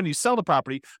even when you sell the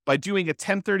property by doing a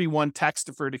 1031 tax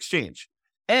deferred exchange.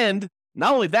 And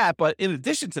not only that, but in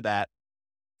addition to that,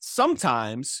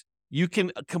 sometimes you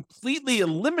can completely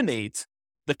eliminate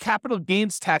the capital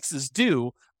gains taxes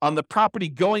due on the property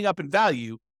going up in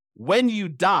value when you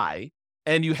die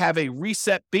and you have a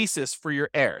reset basis for your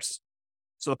heirs.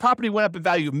 So the property went up in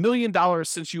value $1 million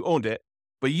since you owned it,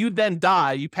 but you then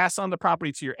die, you pass on the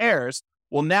property to your heirs.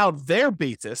 Well, now their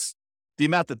basis, the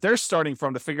amount that they're starting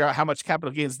from to figure out how much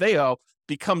capital gains they owe,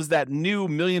 becomes that new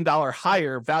 $1 million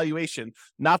higher valuation,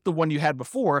 not the one you had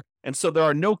before. And so there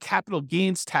are no capital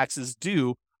gains taxes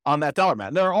due on that dollar amount.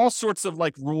 And there are all sorts of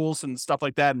like rules and stuff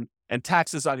like that and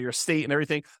taxes on your estate and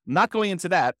everything. I'm not going into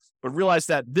that, but realize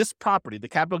that this property, the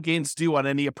capital gains due on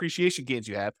any appreciation gains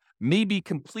you have, may be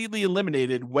completely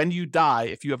eliminated when you die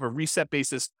if you have a reset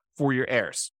basis for your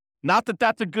heirs. Not that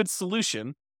that's a good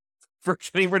solution for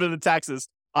getting rid of the taxes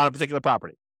on a particular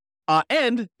property.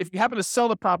 And if you happen to sell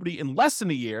the property in less than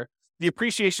a year, the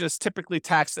appreciation is typically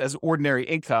taxed as ordinary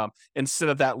income instead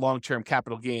of that long-term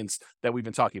capital gains that we've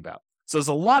been talking about. So there's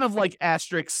a lot of like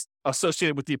asterisks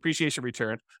associated with the appreciation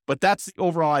return, but that's the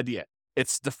overall idea.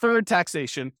 It's deferred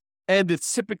taxation, and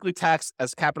it's typically taxed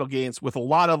as capital gains with a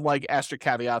lot of like asterisk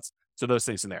caveats to those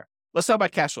things in there. Let's talk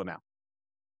about cash flow now.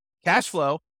 Cash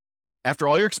flow, after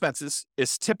all your expenses,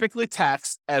 is typically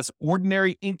taxed as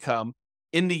ordinary income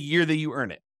in the year that you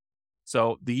earn it.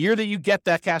 So the year that you get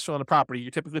that cash flow on the property,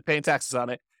 you're typically paying taxes on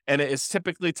it, and it is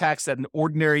typically taxed at an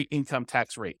ordinary income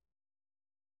tax rate.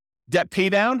 Debt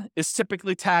paydown is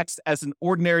typically taxed as an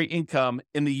ordinary income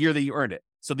in the year that you earned it.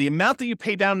 So the amount that you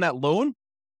pay down that loan,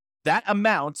 that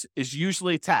amount is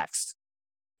usually taxed.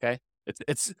 Okay.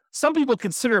 It's some people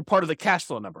consider it part of the cash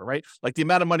flow number, right? Like the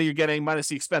amount of money you're getting minus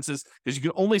the expenses, because you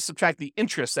can only subtract the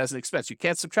interest as an expense. You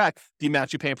can't subtract the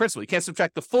amount you pay in principal. You can't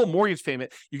subtract the full mortgage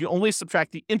payment. You can only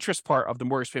subtract the interest part of the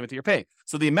mortgage payment that you're paying.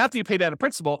 So the amount that you pay down in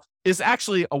principal is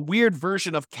actually a weird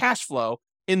version of cash flow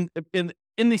in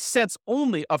the sense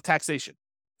only of taxation.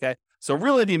 Okay. So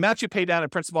really the amount you pay down in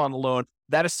principal on the loan,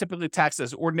 that is typically taxed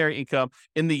as ordinary income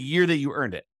in the year that you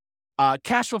earned it.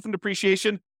 Cash flow from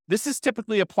depreciation, this is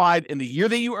typically applied in the year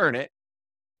that you earn it,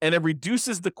 and it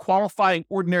reduces the qualifying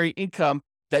ordinary income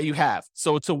that you have.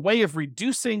 So it's a way of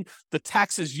reducing the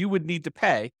taxes you would need to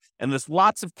pay. And there's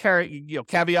lots of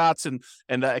caveats and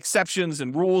exceptions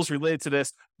and rules related to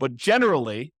this. But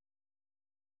generally,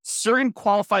 certain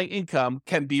qualifying income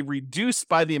can be reduced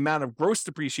by the amount of gross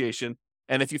depreciation.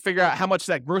 And if you figure out how much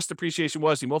that gross depreciation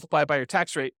was, you multiply it by your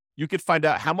tax rate, you could find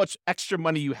out how much extra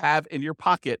money you have in your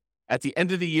pocket at the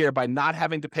end of the year by not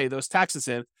having to pay those taxes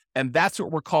in. And that's what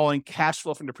we're calling cash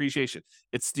flow from depreciation.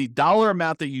 It's the dollar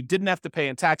amount that you didn't have to pay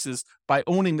in taxes by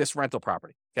owning this rental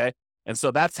property. Okay. And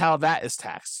so that's how that is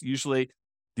taxed. Usually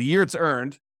the year it's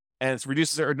earned, and it's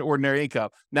reduced as ordinary income.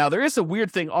 Now, there is a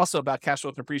weird thing also about cash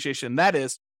flow from depreciation. And that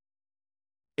is,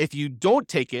 if you don't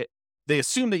take it, they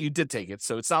assume that you did take it.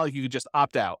 So it's not like you could just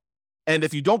opt out. And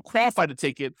if you don't qualify to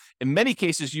take it, in many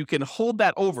cases, you can hold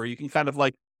that over. You can kind of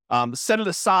like set it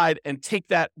aside and take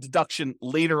that deduction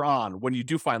later on when you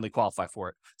do finally qualify for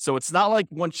it. So it's not like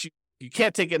once you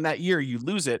can't take it in that year, you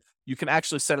lose it. You can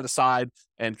actually set it aside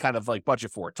and kind of like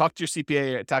budget for it. Talk to your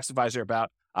CPA or tax advisor about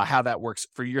how that works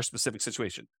for your specific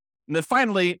situation. And then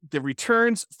finally, the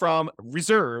returns from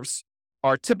reserves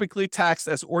are typically taxed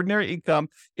as ordinary income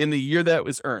in the year that it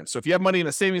was earned. So if you have money in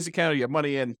a savings account, or you have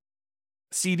money in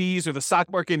CDs or the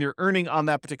stock market, and you're earning on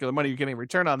that particular money, you're getting a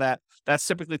return on that, that's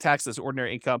typically taxed as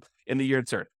ordinary income in the year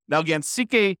it's earned. Now, again,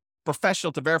 seek a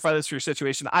professional to verify this for your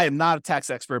situation. I am not a tax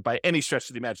expert by any stretch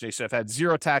of the imagination. I've had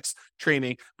zero tax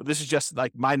training, but this is just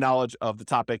like my knowledge of the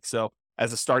topic. So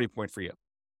as a starting point for you.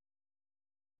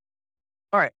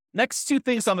 All right, next two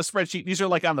things on the spreadsheet. These are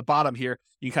like on the bottom here.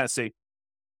 You can kind of see.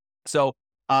 So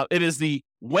it is the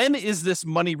when is this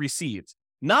money received?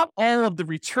 Not all of the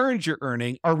returns you're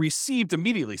earning are received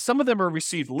immediately. Some of them are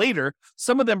received later.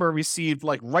 Some of them are received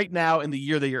like right now in the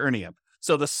year that you're earning them.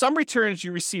 So the some returns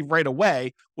you receive right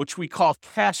away, which we call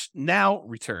cash now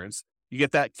returns, you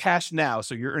get that cash now,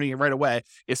 so you're earning it right away,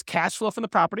 is cash flow from the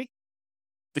property.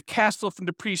 The cash flow from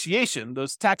depreciation,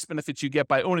 those tax benefits you get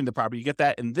by owning the property, you get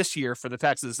that in this year for the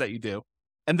taxes that you do.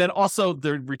 And then also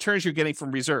the returns you're getting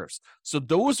from reserves. So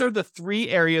those are the three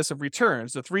areas of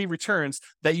returns, the three returns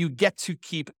that you get to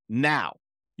keep now.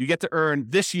 You get to earn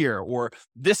this year or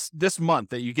this month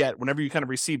that you get whenever you kind of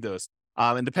receive those.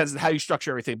 It depends on how you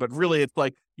structure everything, but really it's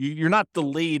like you're not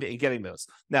delayed in getting those.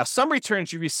 Now, some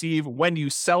returns you receive when you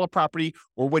sell a property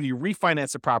or when you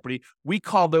refinance a property, we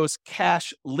call those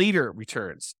cash later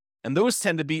returns. And those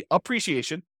tend to be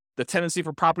appreciation, the tendency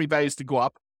for property values to go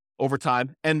up over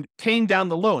time, and paying down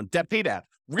the loan, debt pay down.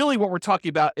 Really what we're talking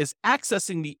about is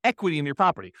accessing the equity in your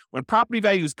property. When property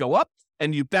values go up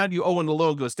and you owe and the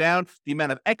loan goes down, the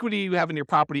amount of equity you have in your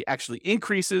property actually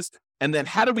increases. And then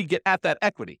how do we get at that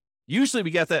equity? Usually we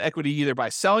get that equity either by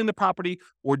selling the property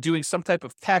or doing some type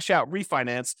of cash out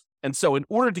refinance. And so in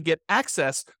order to get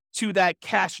access to that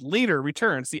cash later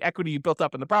returns, the equity you built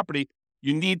up in the property,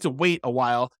 you need to wait a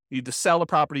while. You need to sell the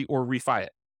property or refi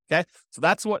it. Okay, so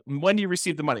that's when you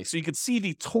receive the money. So you can see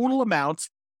the total amount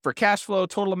for cash flow,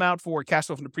 total amount for cash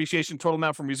flow from depreciation, total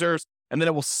amount from reserves, and then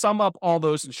it will sum up all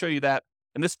those and show you that.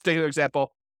 In this particular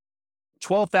example,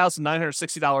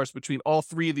 $12,960 between all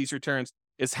three of these returns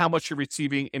is how much you're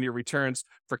receiving in your returns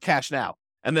for cash now.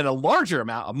 And then a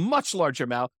much larger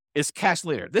amount is cash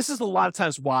later. This is a lot of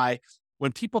times why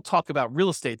when people talk about real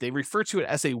estate, they refer to it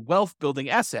as a wealth building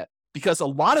asset because a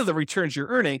lot of the returns you're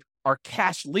earning are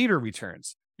cash later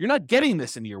returns. You're not getting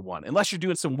this in year one unless you're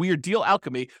doing some weird deal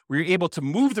alchemy where you're able to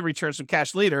move the returns from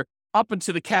cash later up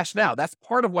into the cash now. That's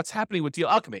part of what's happening with deal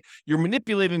alchemy. You're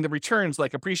manipulating the returns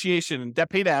like appreciation and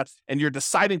debt paid out, and you're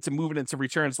deciding to move it into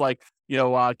returns like,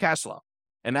 cash flow.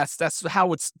 And that's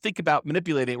how it's think about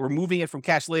manipulating it. We're moving it from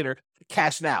cash later to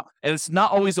cash now. And it's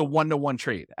not always a one-to-one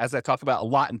trade, as I talk about a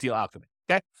lot in deal alchemy.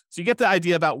 Okay. So you get the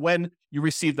idea about when you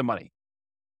receive the money.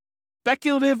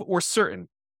 Speculative or certain.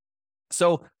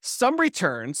 So some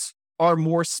returns are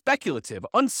more speculative,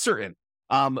 uncertain,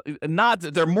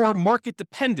 they're more market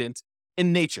dependent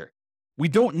in nature. We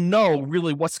don't know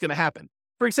really what's going to happen.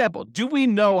 For example, do we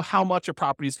know how much a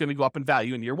property is going to go up in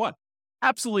value in year one?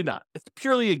 Absolutely not. It's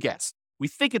purely a guess. We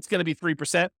think it's going to be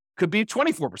 3%, could be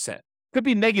 24%, could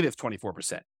be negative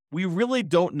 24%. We really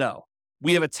don't know.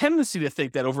 We have a tendency to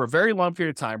think that over a very long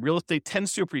period of time, real estate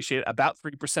tends to appreciate about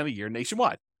 3% a year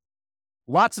nationwide.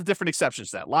 Lots of different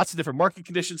exceptions to that, lots of different market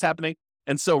conditions happening.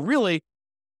 And so really,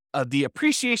 the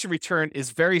appreciation return is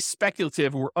very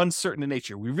speculative or uncertain in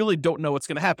nature. We really don't know what's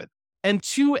going to happen. And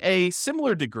to a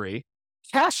similar degree,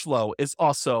 cash flow is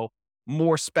also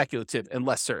more speculative and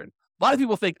less certain. A lot of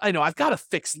people think, I know, I've got a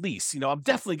fixed lease. I'm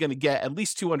definitely going to get at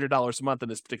least $200 a month in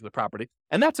this particular property.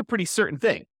 And that's a pretty certain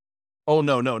thing. Oh,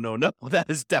 no. That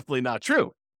is definitely not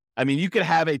true. I mean, you could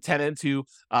have a tenant who,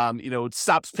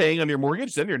 stops paying on your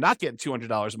mortgage, then you're not getting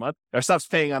 $200 a month, or stops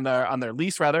paying on their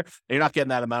lease rather, and you're not getting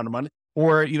that amount of money.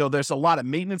 Or, there's a lot of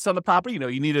maintenance on the property.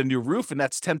 You need a new roof, and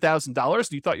that's $10,000.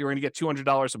 And you thought you were going to get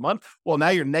 $200 a month. Well, now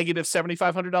you're negative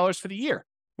 $7,500 for the year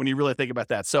when you really think about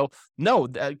that. So no,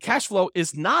 cash flow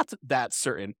is not that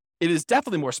certain. It is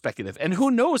definitely more speculative. And who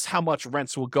knows how much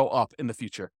rents will go up in the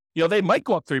future? They might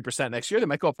go up 3% next year. They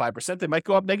might go up 5%. They might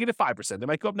go up negative 5%. They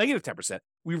might go up negative 10%.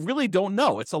 We really don't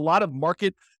know. It's a lot of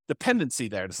market dependency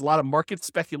there. There's a lot of market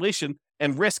speculation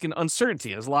and risk and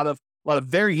uncertainty. There's a lot of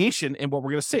variation in what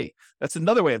we're going to see. That's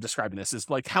another way of describing this is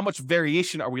like how much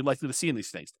variation are we likely to see in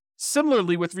these things?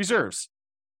 Similarly with reserves.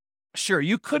 Sure,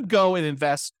 you could go and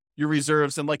invest your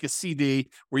reserves in like a CD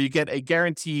where you get a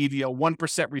guaranteed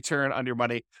 1% return on your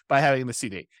money by having the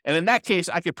CD. And in that case,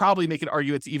 I could probably make an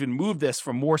argument to even move this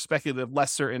from more speculative,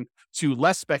 less certain to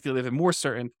less speculative and more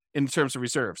certain in terms of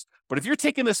reserves. But if you're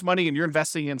taking this money and you're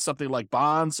investing in something like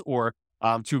bonds or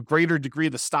to a greater degree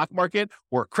the stock market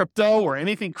or crypto or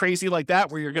anything crazy like that,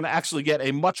 where you're going to actually get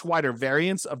a much wider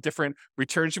variance of different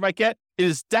returns you might get, it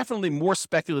is definitely more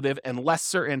speculative and less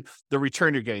certain the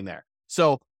return you're getting there.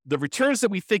 So the returns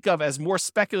that we think of as more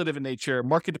speculative in nature,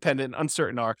 market dependent and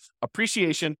uncertain are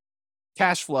appreciation,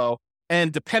 cash flow,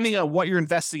 and depending on what you're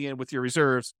investing in with your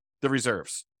reserves, the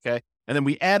reserves, okay? And then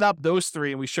we add up those three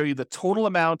and we show you the total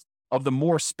amount of the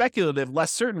more speculative,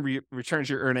 less certain returns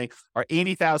you're earning are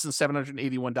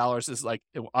 $80,781 is like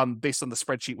based on the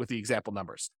spreadsheet with the example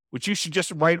numbers, which you should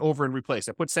just write over and replace.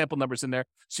 I put sample numbers in there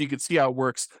so you can see how it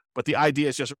works, but the idea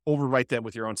is just overwrite them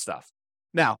with your own stuff.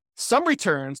 Now, some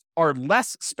returns are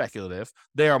less speculative.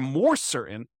 They are more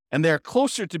certain, and they're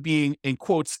closer to being, in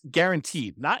quotes,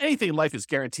 guaranteed. Not anything in life is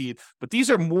guaranteed, but these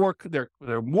are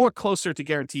they're more closer to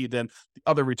guaranteed than the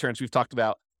other returns we've talked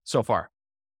about so far.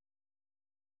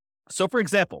 So, for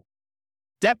example,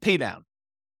 debt pay down.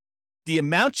 The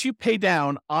amount you pay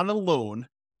down on a loan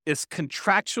is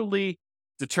contractually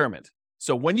determined.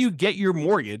 So when you get your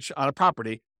mortgage on a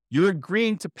property, you're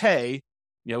agreeing to pay,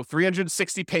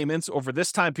 360 payments over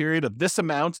this time period of this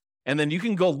amount. And then you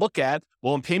can go look at,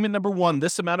 well, in payment number 1,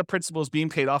 this amount of principal is being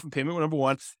paid off in payment number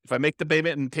 1. If I make the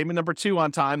payment in payment number 2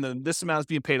 on time, then this amount is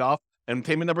being paid off in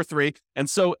payment number 3. And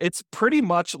so it's pretty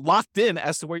much locked in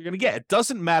as to what you're going to get. It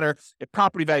doesn't matter if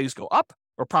property values go up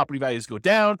or property values go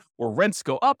down or rents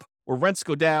go up or rents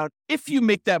go down. If you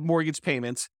make that mortgage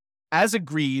payment as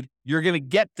agreed, you're going to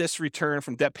get this return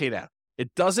from debt pay down.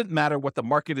 It doesn't matter what the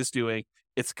market is doing.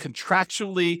 It's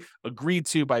contractually agreed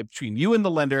to between you and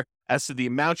the lender as to the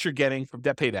amount you're getting from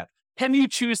debt pay down. Can you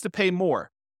choose to pay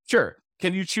more? Sure.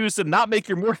 Can you choose to not make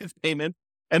your mortgage payment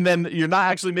and then you're not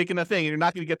actually making a thing and you're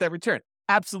not going to get that return?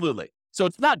 Absolutely. So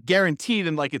it's not guaranteed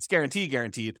and like it's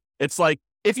guaranteed. It's like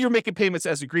if you're making payments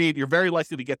as agreed, you're very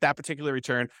likely to get that particular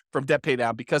return from debt pay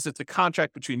down because it's a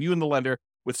contract between you and the lender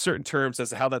with certain terms as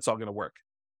to how that's all going to work.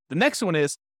 The next one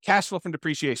is cash flow from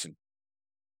depreciation.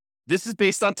 This is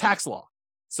based on tax law.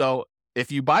 So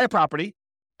if you buy a property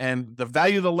and the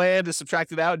value of the land is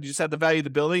subtracted out, and you just have the value of the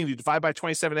building and you divide by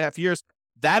 27 and a half years,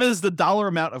 that is the dollar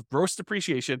amount of gross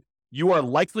depreciation you are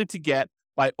likely to get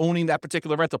by owning that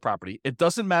particular rental property. It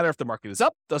doesn't matter if the market is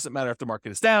up, doesn't matter if the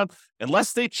market is down,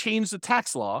 unless they change the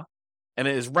tax law and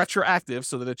it is retroactive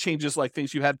so that it changes like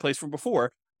things you had in place from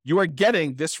before, you are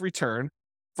getting this return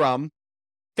from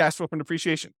cash flow from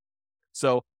depreciation.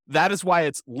 So that is why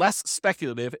it's less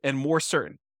speculative and more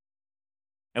certain.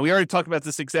 And we already talked about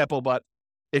this example, but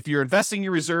if you're investing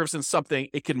your reserves in something,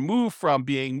 it can move from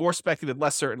being more speculative,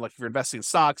 less certain, like if you're investing in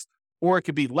stocks, or it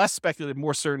could be less speculative,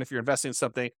 more certain if you're investing in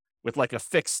something with like a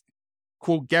fixed,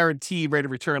 quote, guaranteed rate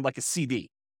of return, like a CD.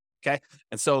 Okay.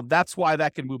 And so that's why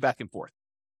that can move back and forth.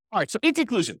 All right. So in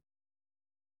conclusion,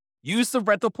 use the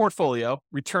rental portfolio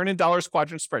return in dollars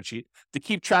quadrant spreadsheet to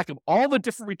keep track of all the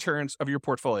different returns of your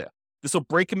portfolio. This will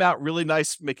break them out really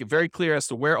nice, make it very clear as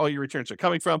to where all your returns are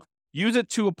coming from. Use it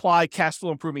to apply cash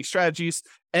flow improving strategies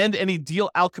and any deal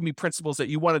alchemy principles that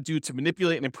you want to do to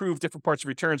manipulate and improve different parts of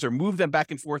returns or move them back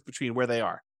and forth between where they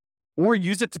are. Or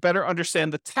use it to better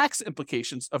understand the tax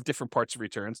implications of different parts of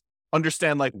returns,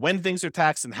 understand like when things are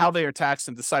taxed and how they are taxed,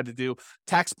 and decide to do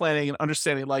tax planning and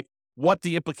understanding like what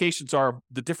the implications are,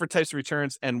 the different types of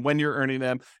returns and when you're earning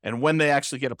them and when they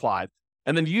actually get applied.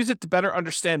 And then use it to better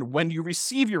understand when you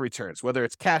receive your returns, whether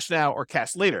it's cash now or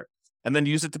cash later. And then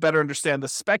use it to better understand the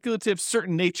speculative,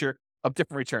 certain nature of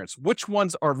different returns. Which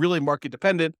ones are really market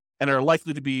dependent and are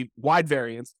likely to be wide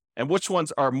variance, and which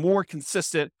ones are more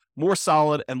consistent, more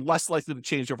solid, and less likely to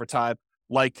change over time,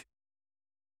 like,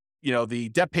 the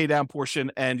debt pay down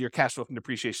portion and your cash flow from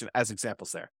depreciation as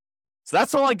examples there. So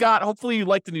that's all I got. Hopefully you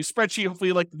like the new spreadsheet. Hopefully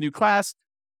you like the new class.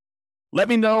 Let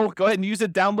me know. Go ahead and use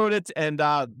it, download it, and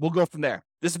we'll go from there.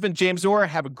 This has been James Orr.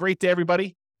 Have a great day,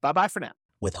 everybody. Bye-bye for now.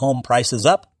 With home prices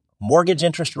up, mortgage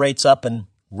interest rates up, and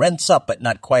rents up but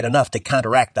not quite enough to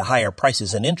counteract the higher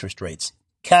prices and interest rates,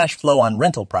 cash flow on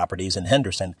rental properties in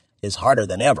Henderson is harder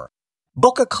than ever.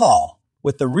 Book a call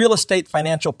with the Real Estate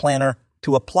Financial Planner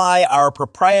to apply our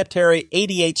proprietary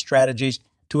 88 strategies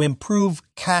to improve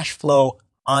cash flow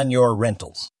on your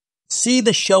rentals. See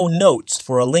the show notes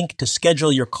for a link to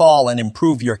schedule your call and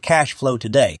improve your cash flow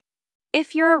today.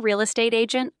 If you're a real estate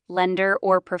agent, lender,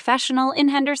 or professional in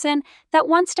Henderson that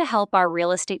wants to help our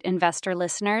real estate investor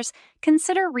listeners,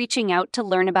 consider reaching out to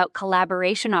learn about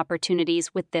collaboration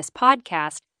opportunities with this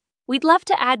podcast. We'd love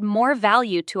to add more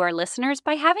value to our listeners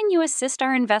by having you assist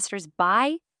our investors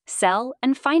buy, sell,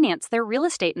 and finance their real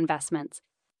estate investments.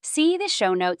 See the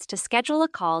show notes to schedule a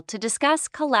call to discuss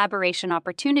collaboration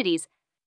opportunities